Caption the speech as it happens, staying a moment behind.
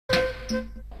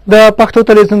د پښتو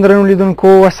تلویزیون درنو لیدونکو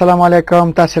السلام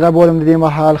علیکم. تاسو را بولم د دې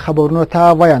مهال خبرونو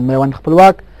ته ویان میوند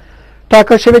خپلواک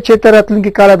ټاکل شوی چې تر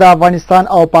راتلونکي کال د افغانستان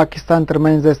او پاکستان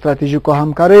ترمنځ د ستراتیژیکو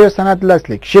همکاریو سند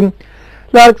لاسلیک شي.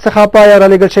 له هغه څخه په یوه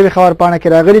رالیږل شوې خبرپاڼه کې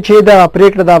راغلي چې د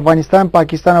پرېکړه د افغانستان،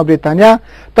 پاکستان او برېټانیا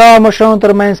د مشرانو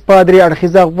ترمنځ په درې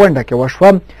اړخیزه غونډه کې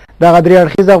وشوه. دغه درې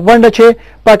اړخیزه غونډه چې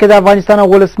پکې د افغانستان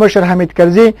ولسمشر حمید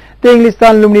کرزي، د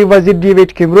انګلستان لومړي وزیر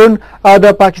ډیویډ کیمرون او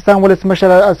د پاکستان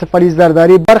ولسمشر اسف علي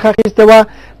زرداري برخه اخیستې وه.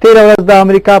 تېره ورځ د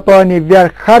امریکا په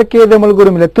نیویارک ښار کې د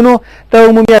ملګرو ملتونو د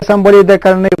عمومي اسامبلې د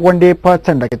کلنۍ غونډې په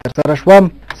څنډه کې ترسره شوه.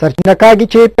 سرچینه کاږي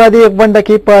چې په دې غونډه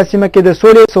کې په سیمه کې د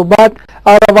سولې، ثبات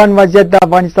او روان وضعیت د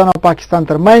افغانستان او پاکستان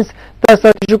ترمنځ د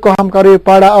ستراتیژیکو همکاریو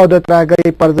په اړه او د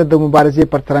ترهګرۍ پر ضد د مبارزې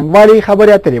پر څرنګوالي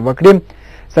خبرې اترې وکړي.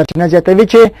 سرچینه زیاتوي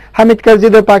چې حمید کرزي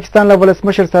د پاکستان له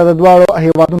ولسمشر سره د دواړو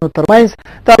هیوادونو ترمنځ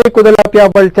د اړیکو د لا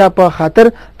پیاوړتیا په خاطر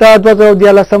د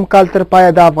 2014 کال تر پایه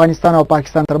د افغانستان او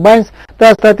پاکستان ترمنځ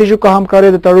د ستراتیژیکو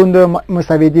همکاریو د تړون د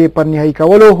مسودې پر نهایي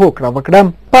کولو هوکړه وکړه.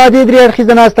 په دې درې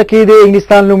اړخیزه ناسته کې د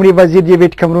انګلستان لومړي وزیر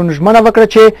ډیویډ کیمرون ژمنه وکړه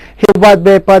چې هیواد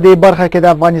به په دې برخه کې د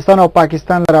افغانستان او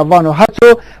پاکستان له روانو هڅو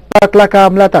په کلکه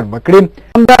ملاتړ وکړي.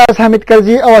 همداراز حمید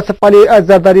کرزي او اسف علي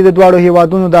زرداري د دواړو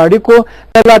هیوادونو د اړیکو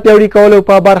د لا پیاوړي کولو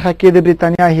په برخه کې د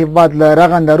برېټانیا هیواد له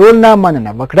رغنده رول نه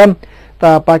مننه وکړه.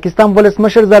 د پاکستان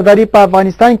ولسمشر زرداري په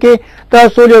افغانستان کې د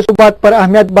سولې او ثبات پر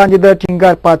اهمیت باندې د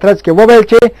ټینګار په ترڅ کې وویل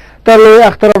چې تر لوی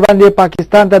اختر وړاندې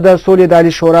پاکستان ته د سولې د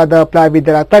عالي شورا د پلاوي د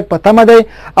راتګ په تمه دی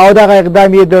او دغه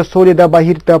اقدام یې د سولې د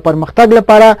بهیر د پرمختګ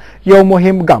لپاره یو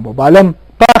مهم ګام وبالم.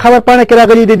 په خبرپاڼه کې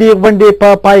راغلي د دې غونډې په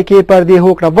پای کې پر دې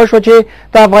هوکړه وشوه چې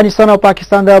د افغانستان او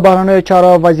پاکستان د بهرنیو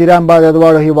چارو وزیران به د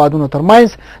دواړو هیوادونو ترمنځ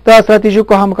د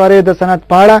ستراتیژیکو همکاریو د سند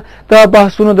په اړه د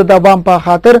بحثونو د دوام په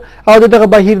خاطر او د دغه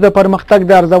بهیر د پرمختګ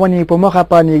د ارزونې په موخه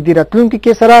په نږدې راتلونکي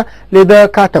کې سره لیده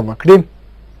کاته وکړي.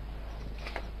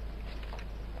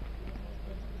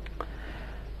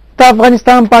 د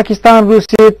افغانستان، پاکستان،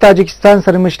 روسیې، تاجکستان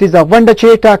سره مشریزه غونډه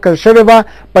چې ټاکل شوې وه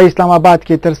په اسلام آباد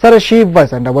کې ترسره شي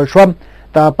وځنډول شوه.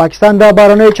 د پاکستان د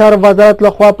بهرنیو چارو وزارت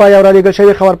لخوا په یو رالیږل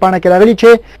شوې خبرپاڼه کې راغلي چې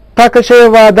ټاکل شوې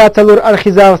وه دا څلور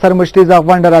اړخیزه سرمشریزه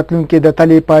غونډه راتلونکي د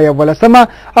تلې په 11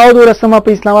 او 12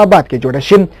 په اسلام آباد کې جوړه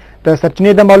شي. د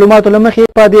سرچینې د معلوماتو له مخې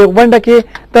په دې غونډه کې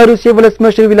د روسیې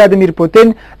ولسمشر ولادیمیر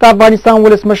پوتین، د افغانستان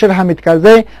ولسمشر حمید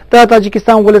کرزي، د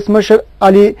تاجکستان ولسمشر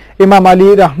امام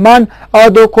علي رحمان او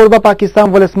د کوربه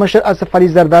پاکستان ولسمشر اسف علي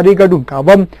زرداري ګډون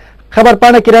کاوه.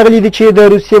 خبرپاڼه کې راغلي دي چې د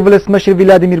روسیې ولسمشر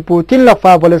ولادیمیر پوتین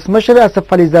لخوا ولسمشر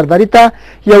اسف علي زرداري ته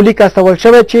یو لیک استول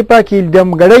شوی چې په کې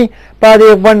دمګړۍ په دې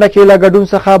غونډه کې له ګډون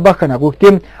څخه بخښنه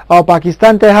غوښتې او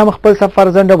پاکستان ته هم خپل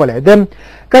سفر ځنډولی دی.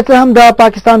 که څه هم د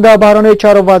پاکستان د بهرنیو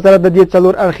چارو وزارت د دې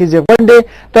څلور اړخیزې غونډې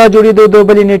د جوړېدو د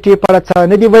بلې نېټې په اړه څه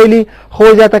نه دي ویلي، خو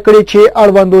زیاته کړې چې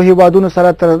اړوندو هیوادونو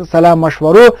سره تر سلا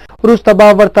مشورو وروسته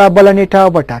به ورته بله نېټه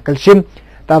وټاکل شي.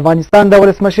 د افغانستان د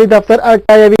ولسمشري دفتر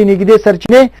اړتیا یوې نږدې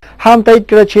سرچینې هم تایید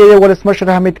کړه چې ولسمشر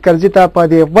حمید کرزي ته په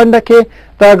دې غونډه کې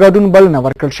د ګډون بلنه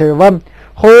ورکړل شوې وه،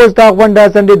 خو اوس دا غونډه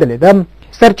ځنډېدلې ده.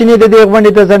 سرچینې د دې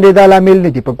غونډې د ځنډېدا لامل نه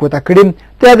دي په ګوته کړي.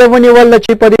 د یادونې وړ ده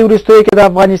چې په دې وروستیو کې د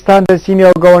افغانستان د سیمې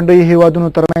او ګاونډیو هیوادونو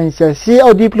ترمنځ سیاسي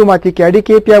او ډیپلوماتیکي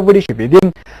اړیکې پیاوړې شوې دي.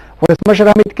 ولسمشر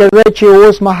حمید کرزي چې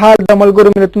اوس مهال د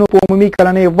ملګرو ملتونو په عمومي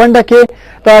کلنۍ غونډه کې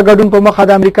د ګډون په موخه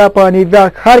د امریکا په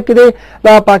نیویارک ښار کې دی،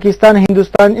 د پاکستان،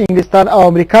 هندوستان، انګلستان او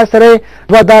امریکا سره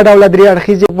دوه دا ډوله درې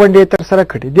اړخیزې غونډې ترسره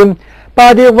کړې دي. په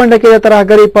دې غونډه کې د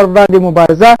ترهګرۍ پر وړاندې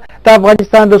مبارزه، د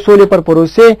افغانستان د سولې پر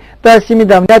پروسې، د سیمې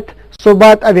د امنیت،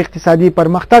 ثبات او اقتصادي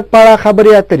پرمختګ په اړه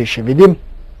خبرې اترې شوې دي.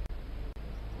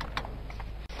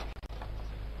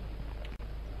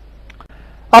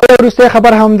 او وروستی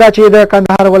خبر هم دا چې د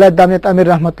کندهار ولایت د امنیت امیر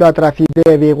رحمت الله اطرافي د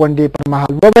یوې غونډې پر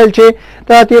مهال وویل چې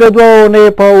د تېرو 2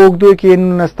 اونیو په اوږدو کې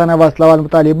 19 تنه وسلوال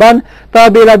طالبان د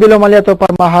بېلابېلو عملیاتو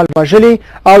پر مهال وژلي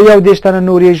او 21 تنه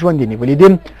نور یې ژوندي نیولي دي.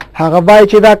 هغه وایي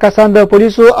چې دا کسان د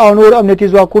پولیسو او نور امنیتي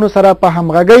ځواکونو سره په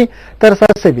همغږۍ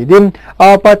ترسره شوي دي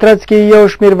او په ترڅ کې یو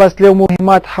شمېر وسلې او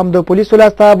مهمات هم د پولیسو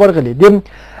لاسته ورغلي دي.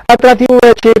 اطرافي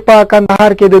وویل چې په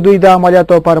کندهار کې د دوی د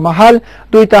عملیاتو پر مهال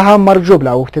دوی ته هم مرګ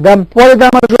ژوبله اوښتې ده، ولې دا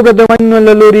مرګ ژوبله د مننو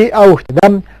له لوري اوښتې ده.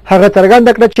 هغه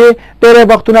څرګنده کړه چې ډېری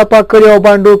وختونه په کلیو او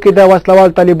بانډو کې د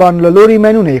وسلوال طالبانو له لوري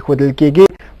مینونه ایښودل کېږي،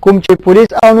 کوم چې پولیس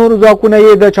او نور ځواکونه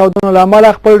یې د چاودنو له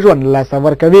امله خپل ژوند له لاسه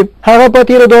ورکوي. هغه په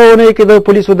تېرو 2 اونیو کې د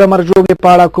پولیسو د مرګ ژوبلې په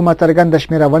اړه کومه څرګنده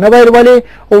شمېره ونه ویلې،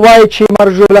 وایي چې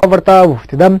مرګ ژوبله ورته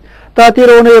اوښتې ده. د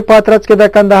تېرو اونیو په ترڅ کې د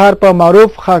کندهار په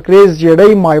معروف، خاکریز،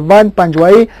 ژیړۍ، مایوند،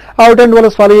 پنجوایي او ډنډ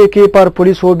ولسوالیو کې پر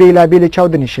پولیسو بېلابېلې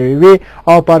چاودنې شوې وې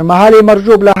او پر مهال یې مرګ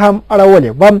ژوبله هم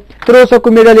اړولې وه. تر اوسه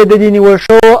کومې ډلې د دې نیول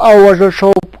شوو او وژل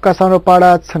شوو کسانو په اړه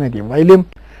څه نه دي ویلي.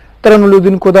 درنو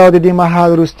لیدونکو دا د دې مهال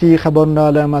وروستي خبرونه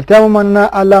له ملتیا مو مننه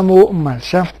الله مو مل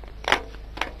شه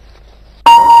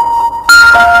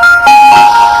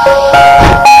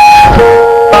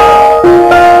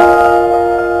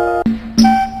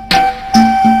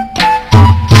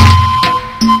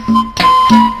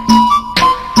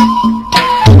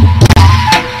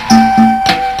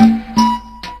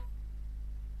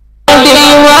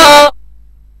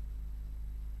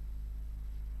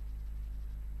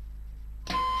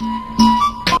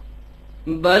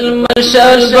بل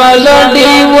مشال بل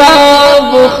دیوا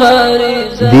بخاری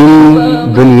دین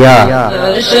دنیا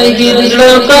شهید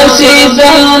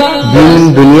قصیده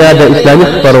دین دنیا د اسلامي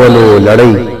خبرونو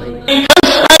لړۍ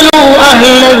اسألوا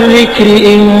اهل الذکر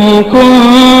ان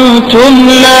كنتم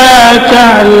لا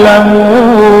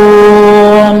تعلمون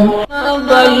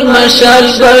بل مشال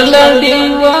بل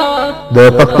دیوا د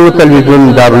پښتو تلویزیون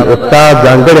دارالافتا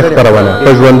ځانګړې خبرونه په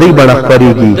ژوندۍ بڼه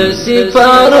خپرېږي د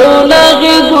سپارو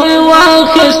لغې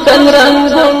واخیستل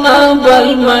رنګونه بل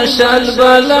مشال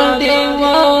بل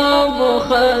دیوا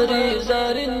بخاري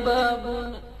زرین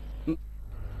بابونه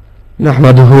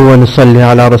نحمده ونصلي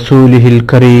على رسوله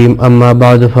الكريم أما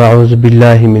بعد فأعوذ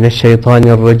بالله من الشيطان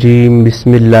الرجيم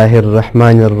بسم الله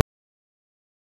الرحمن الرحيم